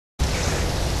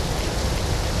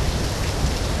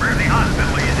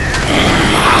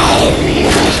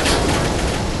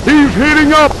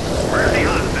heating up.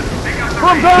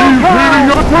 From downtown. He's heating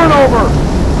up. Turnover.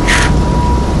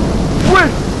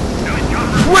 Switch.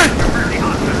 Switch.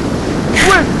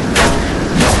 Switch.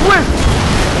 Switch.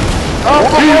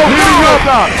 He's heating up.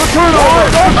 The turnover.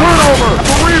 The turnover.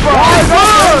 The rebound.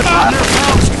 Good.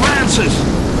 Francis.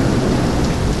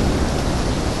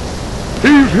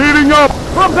 He's heating up.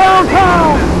 From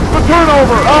downtown. The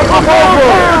turnover. From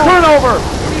downtown. The turnover.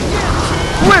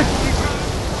 Switch.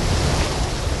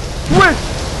 Switch.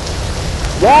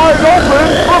 Wide open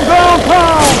from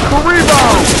downtown. The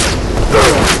rebound.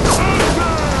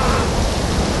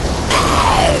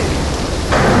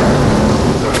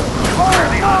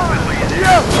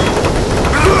 Yes.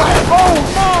 Oh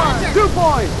my. 2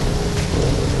 points.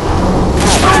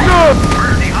 So good.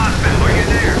 Mercy Hospital, are you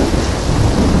there?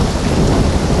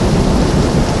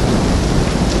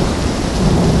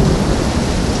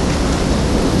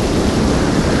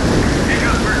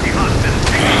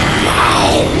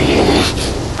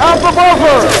 Out the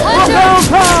buzzer! From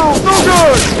downtown! No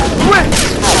good! Switch!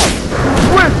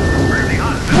 Switch!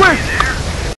 Switch!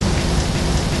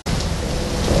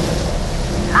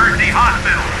 Mercy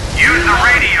Hospital, use the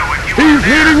radio if you He's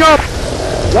heating up!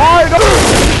 Wide open!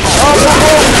 Out the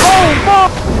buzzer! Oh,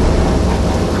 fuck!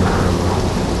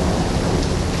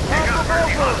 Pick up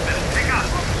Mercy Hospital, pick up.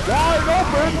 Wide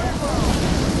open!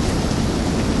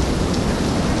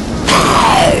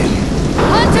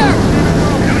 Hunter!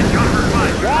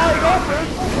 Wide open!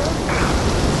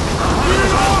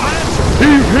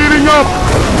 He's heating up!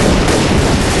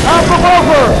 At the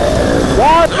buzzer!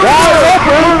 Wide open!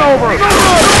 Turnover!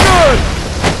 Good!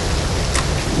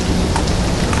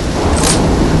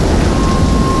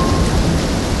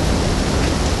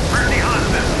 Mercy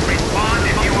Hospital, respond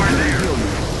if you are there.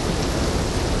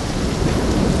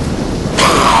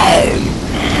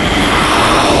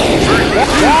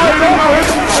 Wide open!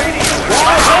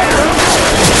 Wide open!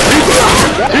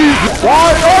 He's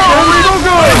wide open! No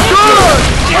good! Good!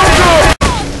 No good!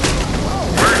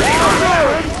 Mercy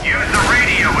Hospital, use the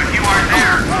radio if you are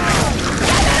there.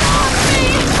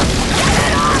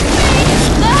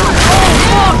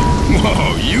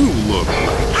 Whoa, you look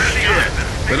Mercy Hospital,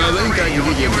 but I think I can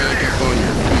get you back up on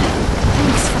your feet.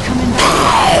 Thanks for coming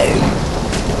back.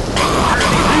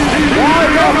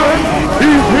 Wide open!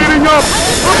 He's heating up!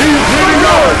 He's heating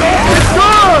up! It's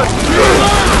good!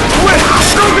 Switch!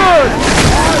 No good!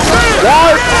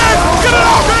 Wide! Get it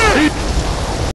off here!